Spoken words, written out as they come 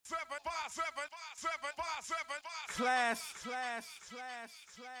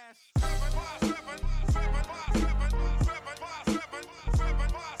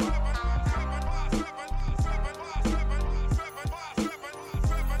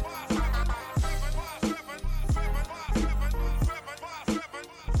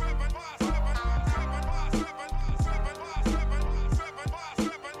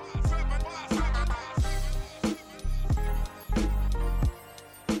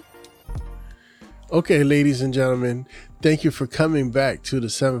Okay, ladies and gentlemen, thank you for coming back to the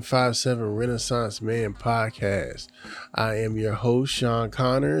 757 Renaissance Man podcast. I am your host, Sean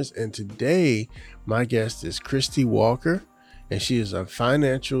Connors, and today my guest is Kristie Walker, and she is a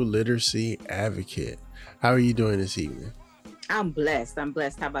financial literacy advocate. How are you doing this evening? I'm blessed.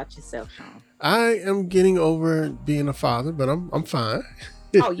 How about yourself, Sean? I am getting over being a father, but I'm fine.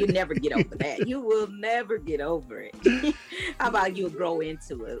 Oh, you never get over that. You will never get over it. How about you grow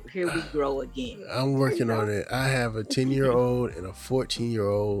into it? Here we grow again. I'm working on it. I have a 10-year-old and a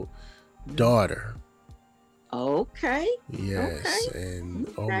 14-year-old daughter. Okay. Yes. Okay. And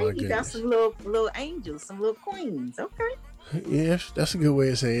okay. Oh my goodness. You got some little angels, some little queens. Okay. Yes, that's a good way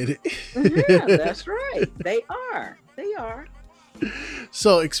of saying it. Yeah, that's right. They are.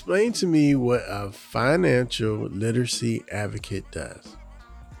 So explain to me what a financial literacy advocate does.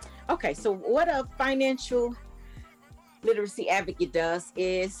 Okay, so what a financial literacy advocate does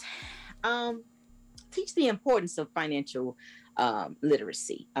is teach the importance of financial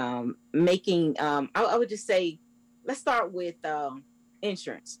literacy. I would just say, let's start with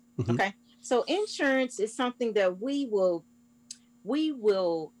insurance. Mm-hmm. Okay, so insurance is something that we will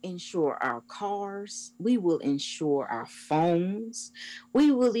insure our cars, we will insure our phones,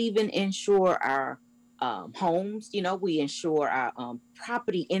 we will even insure our homes. We insure our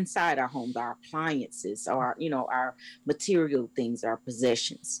property inside our homes, our appliances, our material things, our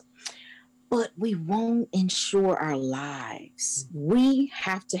possessions. But we won't insure our lives. We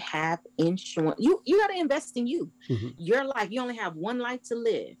have to have insurance. You got to invest in you. Mm-hmm. Your life, you only have one life to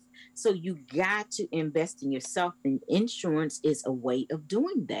live. So you got to invest in yourself, and insurance is a way of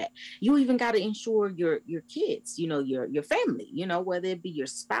doing that. You even got to insure your kids, your family, whether it be your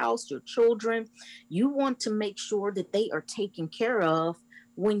spouse, your children. You want to make sure that they are taken care of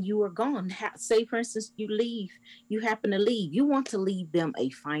when you are gone. Say, for instance, you happen to leave. You want to leave them a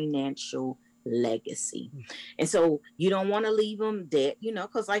financial legacy. And so you don't want to leave them dead,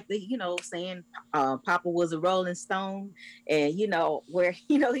 because like saying Papa was a Rolling Stone, and where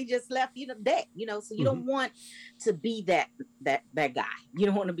he just left dead, so you don't want to be that guy. You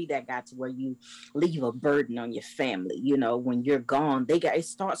don't want to be that guy to where you leave a burden on your family. When you're gone, it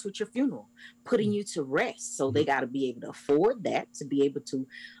starts with your funeral, putting you to rest. So they got to be able to afford that, to be able to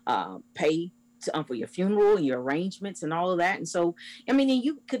pay for your funeral and your arrangements and all of that. And so, and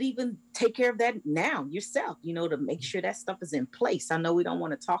you could even take care of that now yourself, to make sure that stuff is in place. I know we don't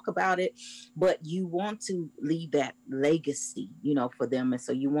want to talk about it, but you want to leave that legacy, for them. And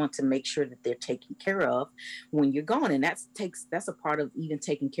so you want to make sure that they're taken care of when you're gone. And that's a part of even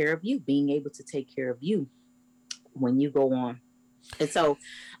taking care of you, being able to take care of you when you go on. And so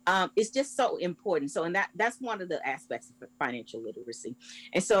it's just so important. So, and that's one of the aspects of financial literacy.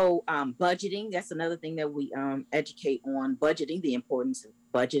 And so budgeting, that's another thing that we educate on. Budgeting, the importance of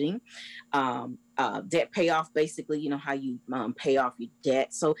budgeting. Debt payoff, basically, how you pay off your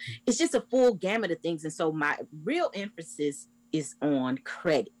debt. So it's just a full gamut of things. And so my real emphasis is on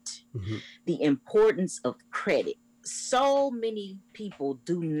credit, the importance of credit. So many people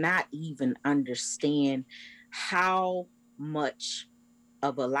do not even understand how much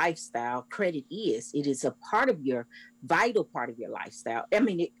of a lifestyle credit is. It is a vital part of your lifestyle.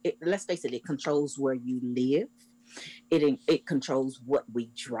 Let's face it, it controls where you live. It controls what we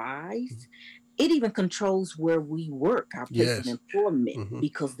drive. It even controls where we work, our place of employment,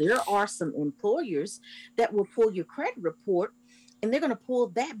 because there are some employers that will pull your credit report, and they're going to pull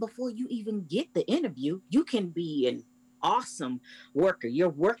that before you even get the interview. You can be an awesome worker. Your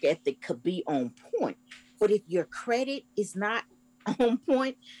work ethic could be on point. But if your credit is not on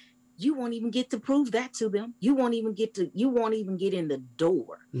point, you won't even get to prove that to them. You won't even get in the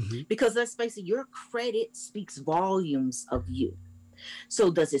door, because let's face it, your credit speaks volumes of you.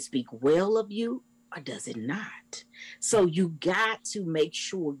 So does it speak well of you, or does it not? So you got to make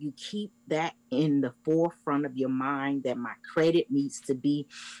sure you keep that in the forefront of your mind, that my credit needs to be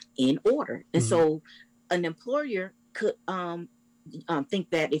in order. And so an employer could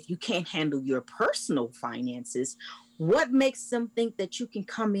think that if you can't handle your personal finances, What makes them think that you can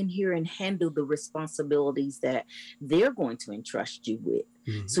come in here and handle the responsibilities that they're going to entrust you with?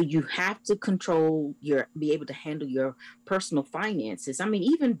 Mm-hmm. So you have to be able to handle your personal finances. I mean,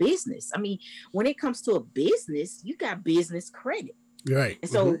 even business. I mean, when it comes to a business, you got business credit. Right.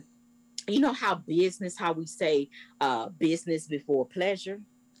 And so, you know how we say business before pleasure.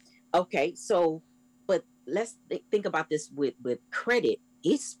 Okay. So, but let's think about this with credit.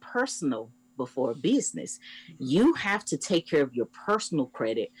 It's personal before business. You have to take care of your personal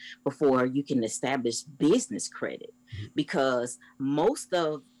credit before you can establish business credit, because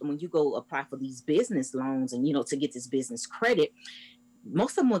when you go apply for these business loans and, to get this business credit,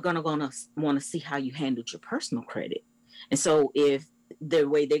 most of them are going to want to see how you handled your personal credit. And so if the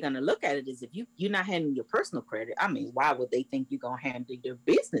way they're going to look at it is, if you're not handling your personal credit, I mean, why would they think you're going to handle your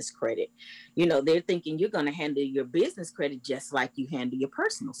business credit? They're thinking you're going to handle your business credit just like you handle your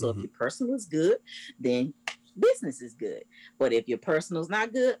personal. So if your personal is good, then business is good. But if your personal is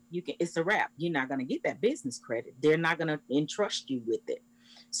not good, it's a wrap. You're not going to get that business credit. They're not going to entrust you with it.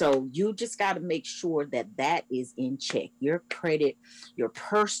 So you just got to make sure that is in check. Your credit, your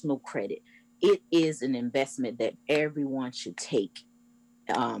personal credit, it is an investment that everyone should take.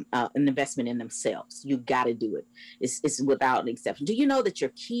 An investment in themselves. You got to do it. It's without an exception. Do you know that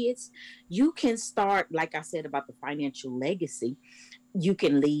your kids, you can start, like I said about the financial legacy, you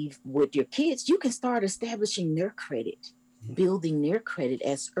can leave with your kids. You can start establishing their credit, building their credit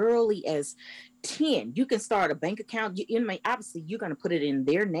as early as 10. You can start a bank account. Obviously you're going to put it in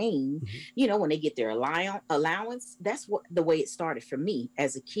their name, when they get their allowance. That's the way it started for me.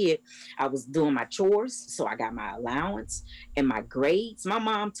 As a kid, I was doing my chores, so I got my allowance and my grades. My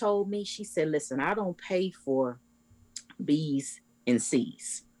mom told me, she said, listen, I don't pay for B's and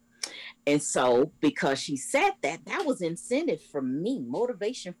C's. And so because she said that was incentive for me,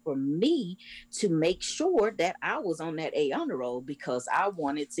 motivation for me to make sure that I was on that A honor roll, because I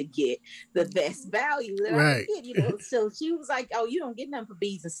wanted to get the best value that I could get. So she was like, oh, you don't get nothing for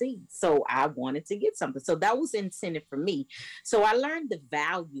B's and C's. So I wanted to get something. So that was incentive for me. So I learned the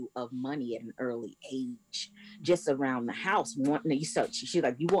value of money at an early age, just around the house. She's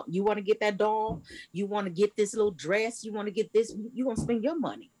like, you want to get that doll? You want to get this little dress? You want to get this? You want to spend your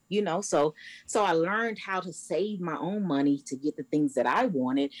money. So I learned how to save my own money to get the things that I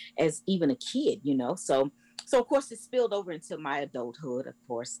wanted as even a kid, So of course it spilled over into my adulthood. Of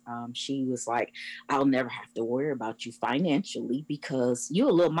course, she was like, I'll never have to worry about you financially because you're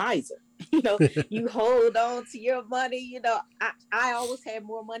a little miser. You hold on to your money. I always had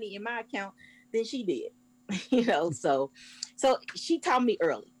more money in my account than she did. So she taught me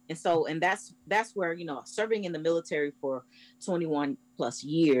early. And that's where, serving in the military for 21 plus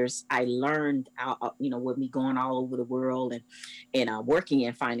years, I learned, with me going all over the world and working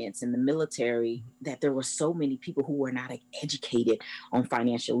in finance in the military, that there were so many people who were not educated on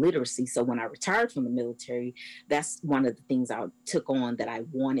financial literacy. So when I retired from the military, that's one of the things I took on, that I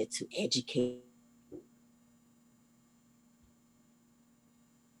wanted to educate.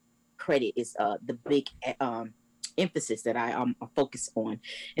 Credit is the big emphasis that I'm focused on.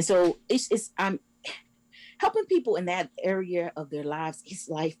 And so I'm helping people in that area of their lives. It's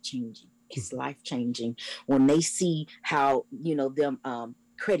life-changing. It's life-changing when they see how, them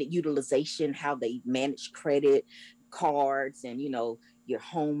credit utilization, how they manage credit cards and, your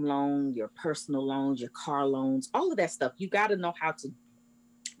home loan, your personal loans, your car loans, all of that stuff. You got to know how to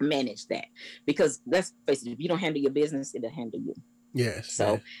manage that, because let's face it, if you don't handle your business, it'll handle you. Yes.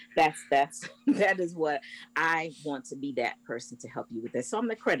 So that is what I want to be, that person to help you with that. So I'm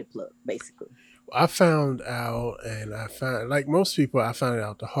the credit plug, basically. I found out, like most people, I found it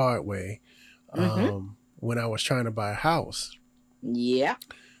out the hard way when I was trying to buy a house. Yeah.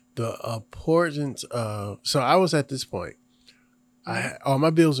 The importance of, so I was at this point, all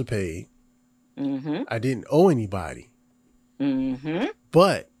my bills are paid. I didn't owe anybody,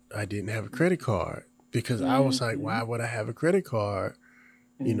 but I didn't have a credit card. Because I was like, why would I have a credit card,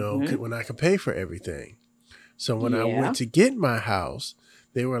 when I could pay for everything? So when I went to get my house,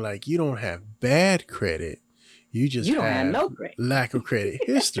 they were like, you don't have bad credit. You don't have no credit. Lack of credit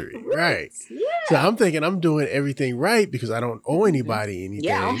history. Right. Yeah. So I'm thinking I'm doing everything right because I don't owe anybody anything.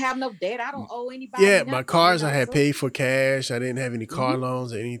 Yeah, I don't have no debt. I don't owe anybody nothing. My cars I had paid for cash. I didn't have any car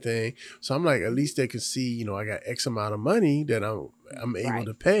loans or anything. So I'm like, at least they could see, I got X amount of money that I'm able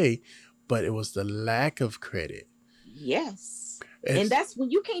to pay. But it was the lack of credit. Yes. And that's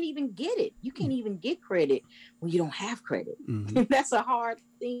when you can't even get it. You can't even get credit when you don't have credit. That's a hard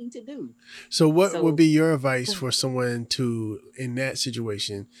thing to do. So what would be your advice for someone in that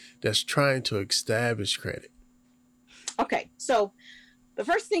situation that's trying to establish credit? Okay. So The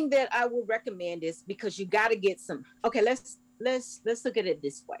first thing that I would recommend is, because you got to get some. Okay, let's look at it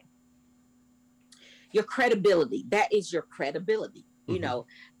this way. Your credibility. That is your credibility. You know,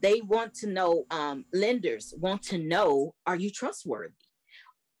 they want to know. Lenders want to know: are you trustworthy?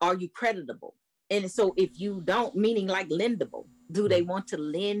 Are you creditable? And so, if you don't, meaning like lendable, do they want to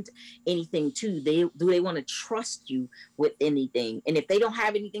lend anything to? Do they want to trust you with anything? And if they don't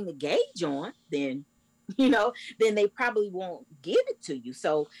have anything to gauge on, then then they probably won't give it to you.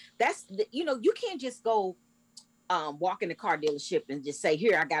 So you can't just go walk in the car dealership and just say,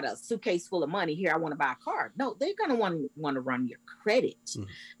 here, I got a suitcase full of money. Here, I want to buy a car. No, they're going to want to run your credit.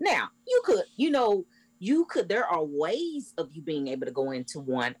 Now, you could, there are ways of you being able to go into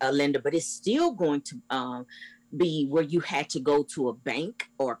a lender, but it's still going to be where you had to go to a bank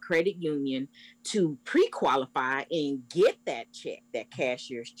or a credit union to pre-qualify and get that check, that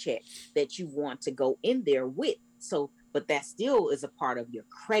cashier's check that you want to go in there with. So, but that still is a part of your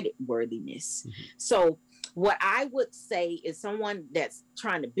credit worthiness. So what I would say is, someone that's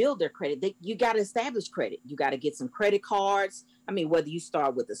trying to build their credit, you got to establish credit. You got to get some credit cards. I mean, whether you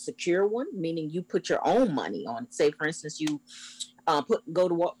start with a secure one, meaning you put your own money on it. Say, for instance, you go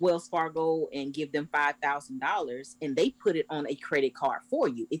to Wells Fargo and give them $5,000 and they put it on a credit card for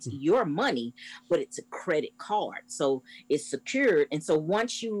you. It's your money, but it's a credit card. So it's secured. And so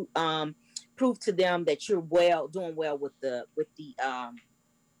once you prove to them that you're doing well with the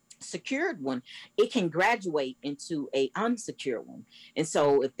secured one, it can graduate into a unsecured one. And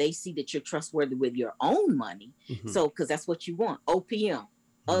so if they see that you're trustworthy with your own money, so because that's what you want, OPM,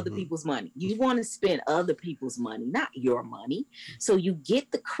 other people's money. You want to spend other people's money, not your money. So you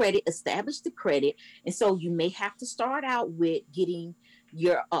get the credit, establish the credit. And so you may have to start out with getting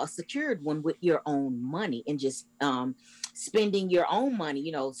your secured one with your own money and just spending your own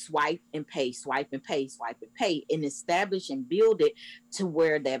money, swipe and pay, swipe and pay, swipe and pay, and establish and build it to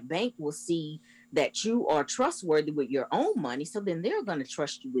where that bank will see that you are trustworthy with your own money. So then they're going to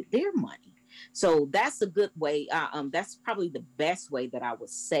trust you with their money. So that's a good way. That's probably the best way that I would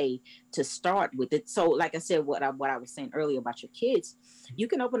say to start with it. So like I said, what I was saying earlier about your kids, you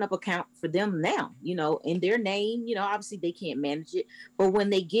can open up an account for them now, in their name. Obviously they can't manage it, but when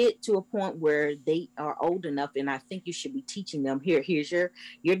they get to a point where they are old enough, and I think you should be teaching them, here's your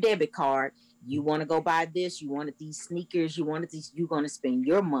debit card. You want to go buy this, you wanted these sneakers, you're going to spend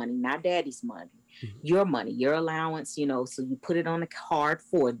your money, not daddy's money, your money, your allowance, so you put it on a card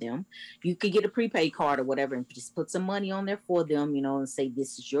for them. You could get a prepaid card or whatever and just put some money on there for them, and say,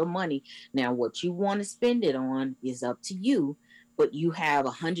 this is your money. Now, what you want to spend it on is up to you, but you have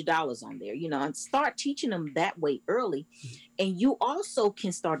 $100 on there, and start teaching them that way early. And you also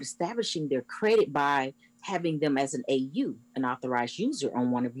can start establishing their credit by having them as an AU, an authorized user,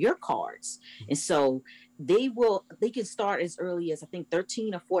 on one of your cards. And so they can start as early as, I think,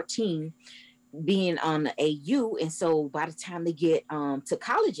 13 or 14 being on the AU. And so by the time they get to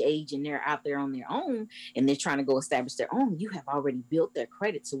college age and they're out there on their own and they're trying to go establish their own, you have already built their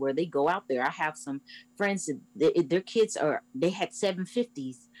credit to where they go out there. I have some friends that their kids they had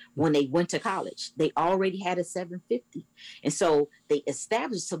 750s when they went to college. They already had a 750. And so they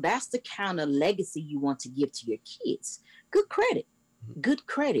established. So that's the kind of legacy you want to give to your kids. Good credit.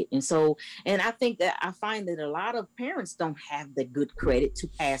 And I find that a lot of parents don't have the good credit to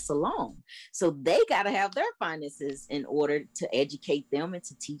pass along. So they got to have their finances in order to educate them and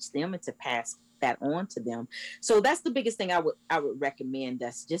to teach them and to pass that on to them. So that's the biggest thing I would recommend.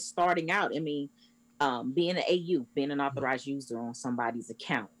 That's just starting out. I mean, being an AU, being an authorized user on somebody's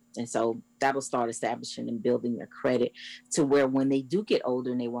account. And so that'll start establishing and building their credit to where when they do get older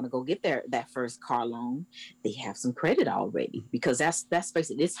and they want to go get that first car loan, they have some credit already. Because that's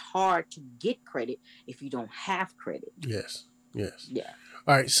basically, it's hard to get credit if you don't have credit. Yes. Yeah.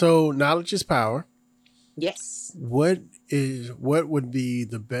 All right. So knowledge is power. Yes. What would be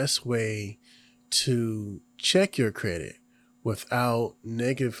the best way to check your credit without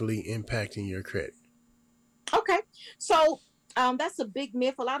negatively impacting your credit? Okay. So that's a big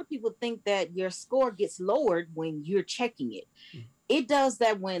myth. A lot of people think that your score gets lowered when you're checking it. It does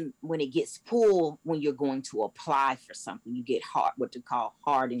that when it gets pulled, when you're going to apply for something. You get what they call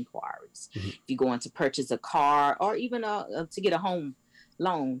hard inquiries. If you're going to purchase a car or even to get a home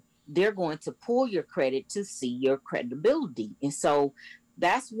loan, they're going to pull your credit to see your credibility. And so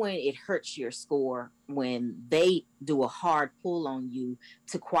that's when it hurts your score, when they do a hard pull on you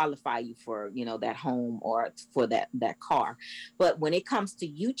to qualify you for, that home or for that car. But when it comes to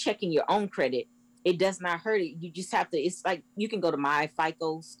you checking your own credit, it does not hurt it. You just have to, it's like, you can go to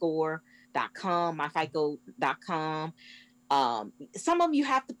myficoscore.com, myfico.com. Some of them you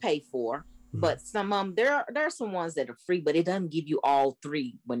have to pay for. But some there are some ones that are free, but it doesn't give you all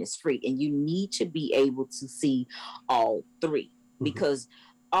three when it's free, and you need to be able to see all three, because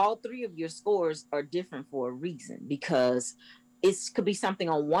all three of your scores are different for a reason, because it could be something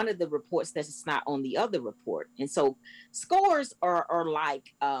on one of the reports that's not on the other report. And so scores are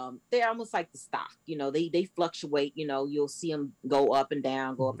like they're almost like the stock, they fluctuate. You'll see them go up and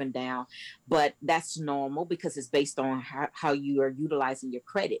down, but that's normal because it's based on how you are utilizing your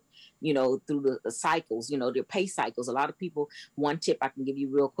credit, through the cycles, their pay cycles. A lot of people, one tip I can give you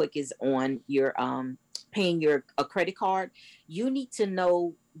real quick is on your paying a credit card. You need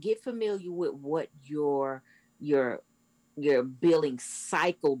to get familiar with what your billing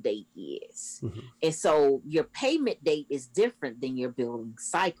cycle date is. And so your payment date is different than your billing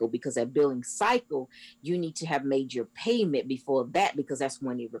cycle, because that billing cycle, you need to have made your payment before that, because that's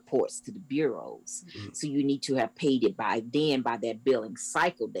when it reports to the bureaus. So you need to have paid it by that billing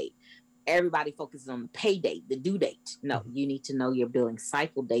cycle date. Everybody focuses on the pay date, the due date. No, you need to know your billing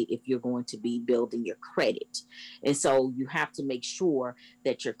cycle date if you're going to be building your credit. And so you have to make sure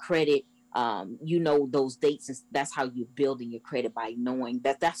that your credit, those dates, and that's how you're building your credit, by knowing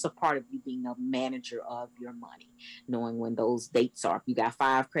that's a part of you being a manager of your money, knowing when those dates are. If you got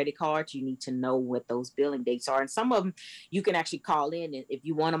 5 credit cards, you need to know what those billing dates are. And some of them you can actually call in, and if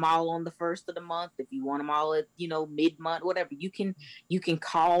you want them all on the first of the month, if you want them all at mid-month, whatever, you can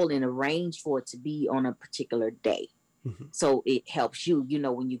call and arrange for it to be on a particular day. So it helps you,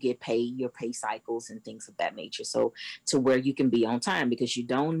 when you get paid, your pay cycles and things of that nature. So to where you can be on time, because you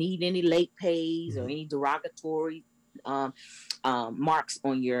don't need any late pays or any derogatory marks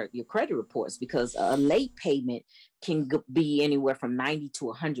on your credit reports, because a late payment can be anywhere from 90 to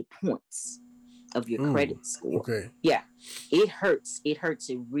 100 points of your credit score. Okay. Yeah, it hurts. It hurts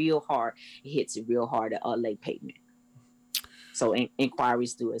it real hard. It hits it real hard at a late payment. So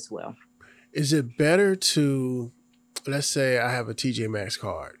inquiries do as well. Is it better to, let's say I have a TJ Maxx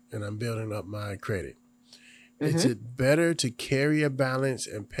card and I'm building up my credit. Is it better to carry a balance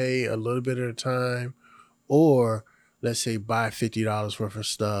and pay a little bit at a time, or let's say buy $50 worth of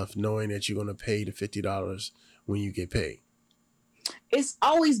stuff knowing that you're going to pay the $50 when you get paid? It's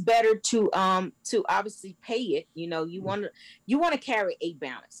always better to obviously pay it. You want to carry a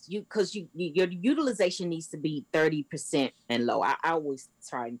balance, because your utilization needs to be 30% and low. I always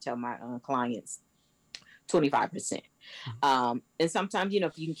try and tell my clients 25%. And sometimes,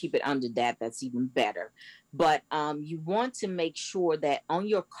 if you can keep it under that, that's even better. But you want to make sure that on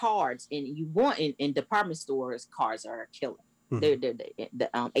your cards, and you want in department stores, cards are a killer. They're the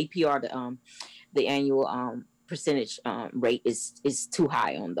APR, the annual percentage rate is too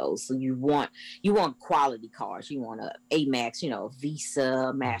high on those. So you want quality cards. You want a Amex,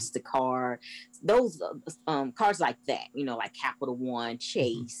 Visa, MasterCard, those cards like that, like Capital One,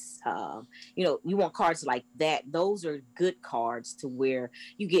 Chase, you want cards like that. Those are good cards to where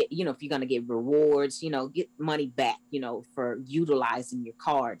you get, if you're going to get rewards, get money back, for utilizing your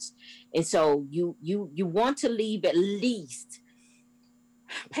cards. And so you want to leave at least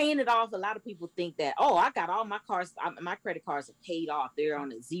paying it off. A lot of people think that, I got all my cards, my credit cards are paid off, they're on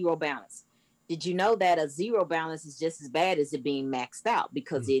a zero balance. Did you know that a zero balance is just as bad as it being maxed out?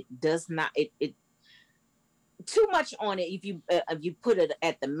 Because it does not, it too much on it. If you put it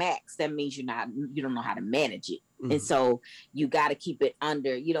at the max, that means you don't know how to manage it. And so you got to keep it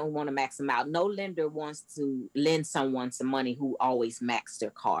under. You don't want to max them out. No lender wants to lend someone some money who always max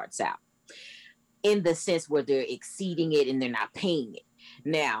their cards out, in the sense where they're exceeding it and they're not paying it.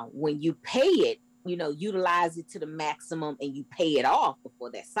 Now, when you pay it, utilize it to the maximum, and you pay it off before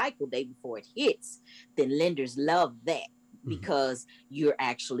that cycle day, before it hits, then lenders love that, because you're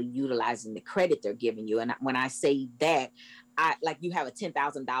actually utilizing the credit they're giving you. And when I say that, you have a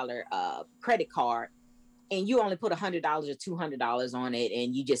 $10,000 credit card, and you only put $100 or $200 on it,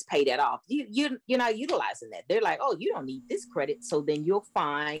 and you just pay that off. You're not utilizing that. They're like, you don't need this credit. So then you'll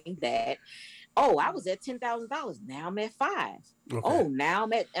find that, I was at $10,000. Now I'm at $5,000. Okay. Now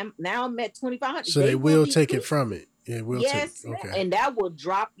I'm at $2,500. So they will take it from it. It will. Yes, okay. And that will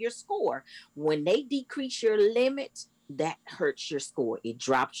drop your score. When they decrease your limit, that hurts your score. It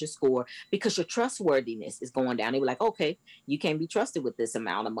drops your score, because your trustworthiness is going down. They were like, okay, you can't be trusted with this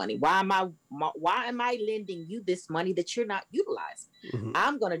amount of money. Why am I lending you this money that you're not utilizing?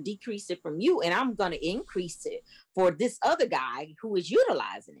 I'm going to decrease it from you, and I'm going to increase it for this other guy who is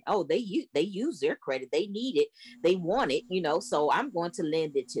utilizing it. They use their credit. They need it. They want it, so I'm going to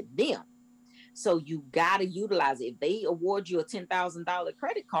lend it to them. So you got to utilize it. If they award you a $10,000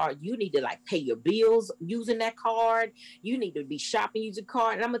 credit card, you need to pay your bills using that card. You need to be shopping using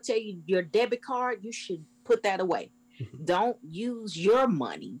card. And I'm going to tell you, your debit card, you should put that away. Don't use your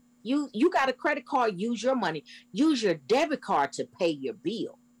money You got a credit card, use your money. Use your debit card to pay your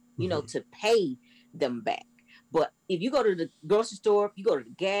bill, to pay them back. But if you go to the grocery store, if you go to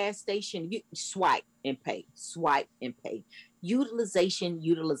the gas station, you swipe and pay, swipe and pay. Utilization.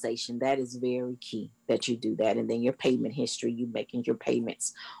 That is very key that you do that. And then your payment history, you making your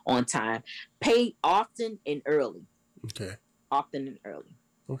payments on time. Pay often and early. Okay. Often and early.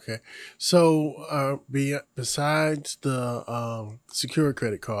 Okay. So besides the secure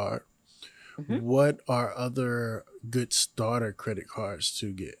credit card, what are other good starter credit cards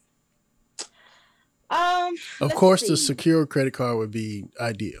to get? Of course, the secure credit card would be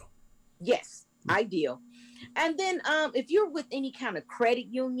ideal. Yes, ideal. And then if you're with any kind of credit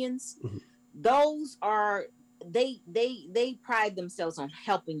unions, those are they pride themselves on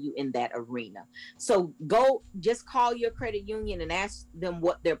helping you in that arena. So just call your credit union and ask them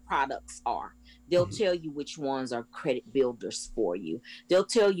what their products are. They'll tell you which ones are credit builders for you. They'll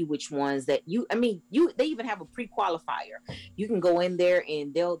tell you which ones that they even have a pre-qualifier. You can go in there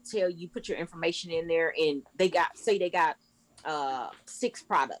and they'll tell you, put your information in there, and they got 6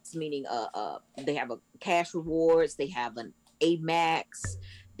 products, meaning they have a cash rewards, they have an Amex,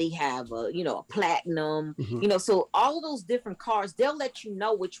 they have a platinum, so all of those different cards, they'll let you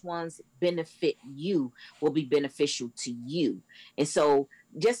know which ones benefit you, will be beneficial to you. And so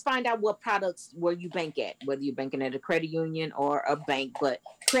just find out what products where you bank at, whether you're banking at a credit union or a bank, but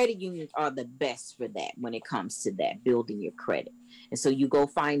credit unions are the best for that when it comes to that, building your credit. And so you go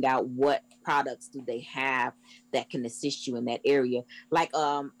find out what products do they have that can assist you in that area. Like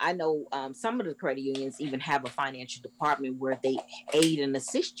I know some of the credit unions even have a financial department where they aid and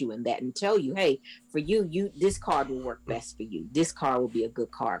assist you in that and tell you, hey, for you this card will work best for you. This card will be a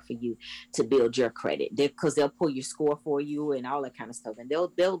good card for you to build your credit, because they'll pull your score for you and all that kind of stuff. And they'll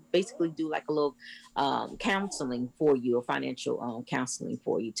basically do like a little counseling for you, or financial counseling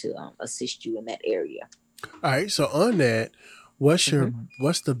for you to assist you in that area. All right. So on that, what's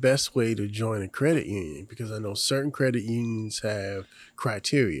the best way to join a credit union? Because I know certain credit unions have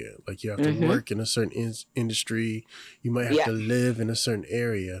criteria, like you have to work in a certain industry, you might have to live in a certain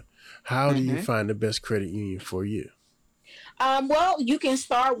area. How do you find the best credit union for you? Well, you can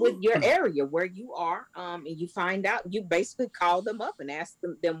start with your area where you are, and you find out. You basically call them up and ask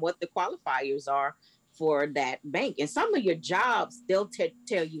them what the qualifiers are for that bank. And some of your jobs, they'll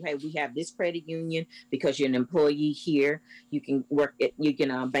tell you, hey, we have this credit union because you're an employee here. You can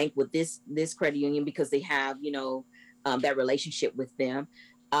bank with this credit union because they have that relationship with them.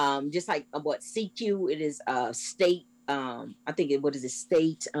 Just like what CQ, it is state. I think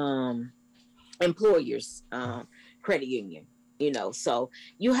state employers credit union. So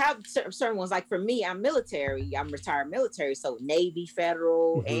you have certain ones. Like for me, I'm military. I'm retired military. So Navy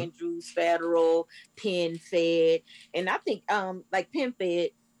Federal, Andrews Federal, Penn Fed, and I think like Penn Fed,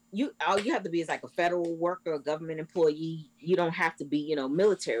 all you have to be is like a federal worker, a government employee. You don't have to be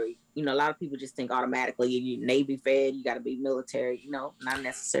military. A lot of people just think automatically you Navy Fed, you got to be military. Not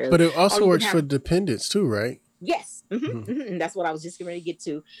necessarily. But it also works for dependents too, right? Yes. That's what I was just getting ready to get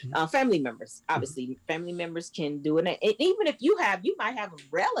to. Family members, obviously, family members can do it. And even if you might have a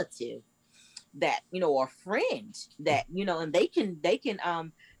relative that, or a friend that, and they can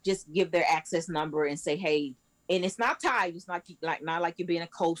just give their access number and say, hey, and it's not tied. It's not like you're being a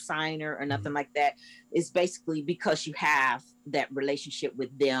co-signer or nothing like that. It's basically because you have that relationship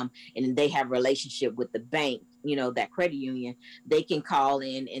with them and they have a relationship with the bank, that credit union. They can call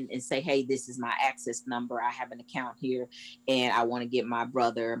in and say, hey, this is my access number. I have an account here and I want to get my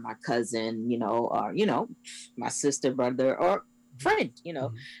brother, my cousin, or, my sister, brother, or friend,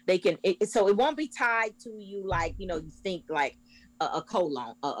 they can. So it won't be tied to you like, you think like a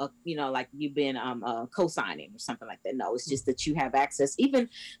co-loan, like you've been co-signing or something like that. No, it's just that you have access. Even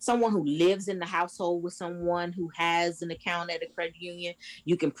someone who lives in the household with someone who has an account at a credit union,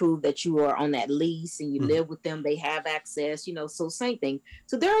 you can prove that you are on that lease and you live with them. They have access, so same thing.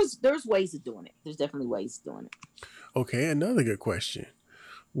 So there's ways of doing it. There's definitely ways of doing it. Okay, another good question.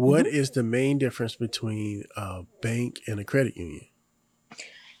 What is the main difference between a bank and a credit union?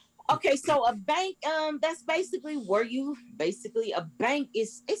 Okay, so a bank, that's basically a bank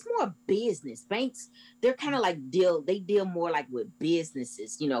it's more business. Banks, they're kind of like they deal more like with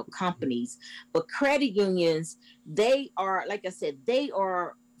businesses, companies. But credit unions, they are, like I said, they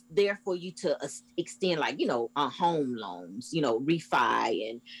are there for you to extend like, home loans, refi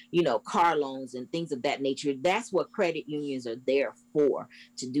and, car loans and things of that nature. That's what credit unions are there for,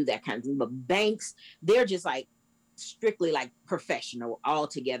 to do that kind of thing. But banks, they're just like, strictly like professional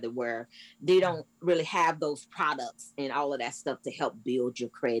altogether, where they don't really have those products and all of that stuff to help build your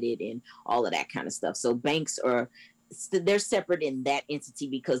credit and all of that kind of stuff. So banks are they're separate in that entity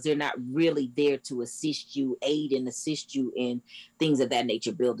because they're not really there to aid and assist you in things of that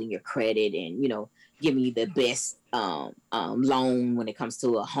nature, building your credit and, giving you the best loan when it comes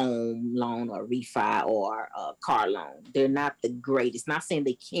to a home loan or refi or a car loan. They're not the greatest. Not saying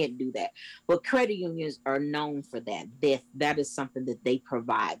they can't do that, but credit unions are known for that. That is something that they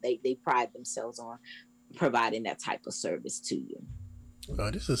provide. They pride themselves on providing that type of service to you. Oh,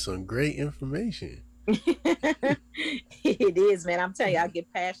 this is some great information. It is, man. I'm telling you, I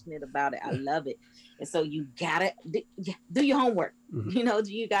get passionate about it. I love it. And so you gotta do your homework. Mm-hmm.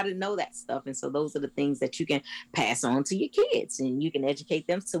 You gotta know that stuff. And so those are the things that you can pass on to your kids, and you can educate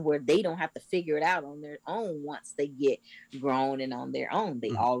them to where they don't have to figure it out on their own once they get grown and on their own.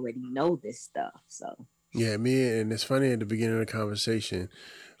 They already know this stuff. So yeah, and it's funny, at the beginning of the conversation,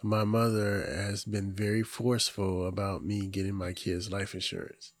 my mother has been very forceful about me getting my kids life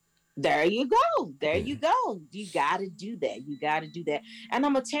insurance. There you go. You go. You got to do that. And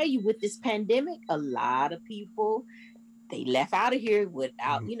I'm going to tell you, with this pandemic, a lot of people, they left out of here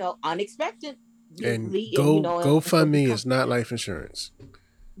without, unexpected. And GoFundMe is not life insurance.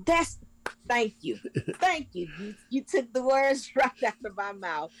 Thank you. You took the words right out of my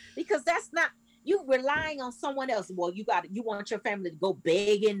mouth, because that's not, you relying on someone else. Well, you want your family to go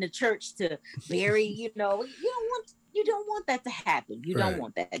beg in the church to bury, you don't want that to happen. You don't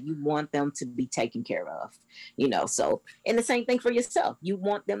want that. You want them to be taken care of, so, and the same thing for yourself. You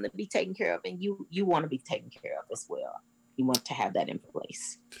want them to be taken care of, and you want to be taken care of as well. You want to have that in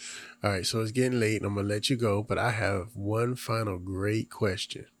place. All right. So it's getting late. I'm going to let you go, but I have one final great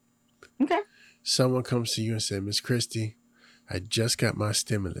question. Okay. Someone comes to you and says, Miss Kristie, I just got my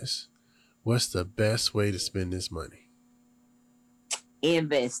stimulus. What's the best way to spend this money?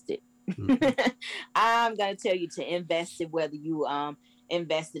 Invest it. Mm-hmm. I'm going to tell you to invest it, whether you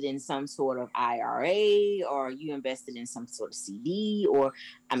invested in some sort of IRA or you invested in some sort of CD or,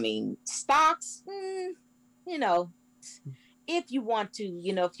 stocks, if you want to,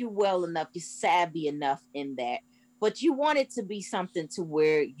 if you're well enough, you're savvy enough in that, but you want it to be something to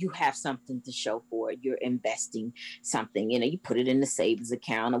where you have something to show for it. You're investing something, you put it in the savings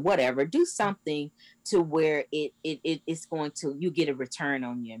account or whatever. Do something to where it's going to, you get a return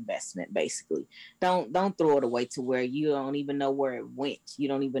on your investment. Basically, don't throw it away to where you don't even know where it went. You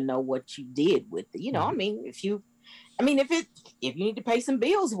don't even know what you did with it. If you need to pay some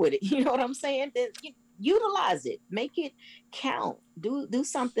bills with it, you know what I'm saying? Then utilize it, make it count. Do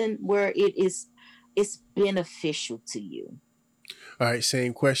something where it's beneficial to you. All right,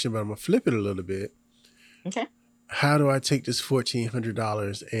 same question, but I'm gonna flip it a little bit. Okay. How do I take this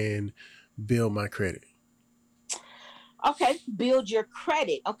 $1,400 and build my credit? Okay, build your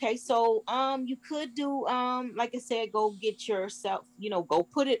credit. Okay, so you could do like I said, go get yourself, go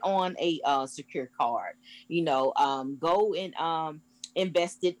put it on a secure card. Go and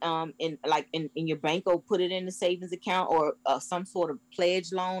invest it in your bank, or put it in the savings account or some sort of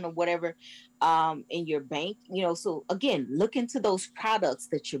pledge loan or whatever in your bank. So again, look into those products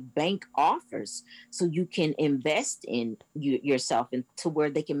that your bank offers so you can invest in yourself and to where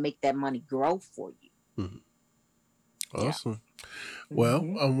they can make that money grow for you. Mm-hmm. Awesome. Yeah.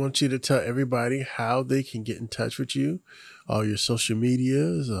 Well, I want you to tell everybody how they can get in touch with you, all your social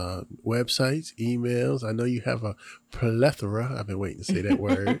medias, websites, emails. I know you have a plethora. I've been waiting to say that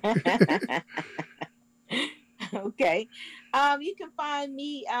word. Okay. You can find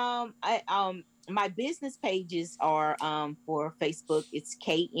me. My business pages are for Facebook. It's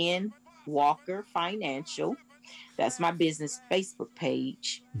KN Walker Financial. That's my business Facebook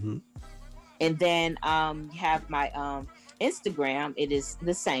page. Mm-hmm. And then you have my Instagram. It is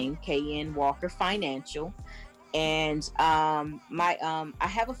the same, KN Walker Financial. And I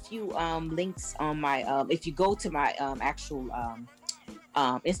have a few links on my if you go to my actual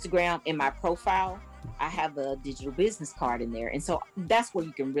Instagram, in my profile, I have a digital business card in there. And so that's where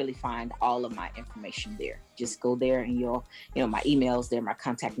you can really find all of my information there. Just go there and my emails there, my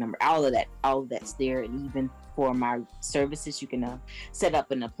contact number, all of that's there. And even for my services, you can set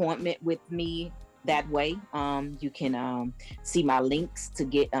up an appointment with me that way. You can see my links to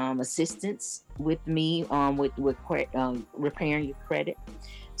get assistance with me with repairing your credit.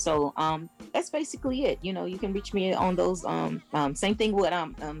 So that's basically it. You can reach me on those. Same thing with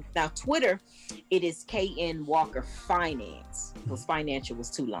now Twitter. It is KN Walker Finance, because financial was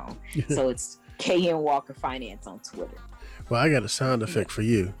too long. So it's KN Walker Finance on Twitter. Well, I got a sound effect for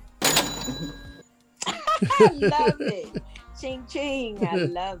you. I love it. Ching ching. I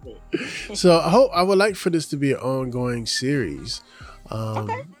love it. So I would like for this to be an ongoing series.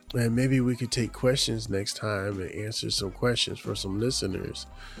 Okay. And maybe we could take questions next time and answer some questions for some listeners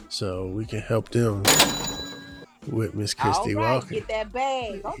so we can help them. with Miss All Kristie right, Walker. get that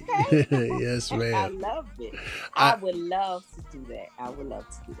bag. Okay. Yes, I ma'am. love it. I would love to do that. I would love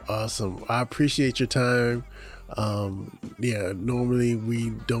to do that. Awesome. I appreciate your time. Yeah, normally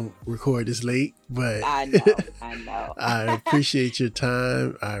we don't record this late, but I know. I appreciate your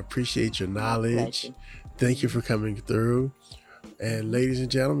time. I appreciate your knowledge. Thank you for coming through. And ladies and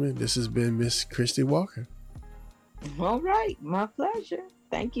gentlemen, this has been Miss Kristie Walker. All right. My pleasure.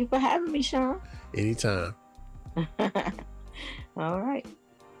 Thank you for having me, Sean. Anytime. All right.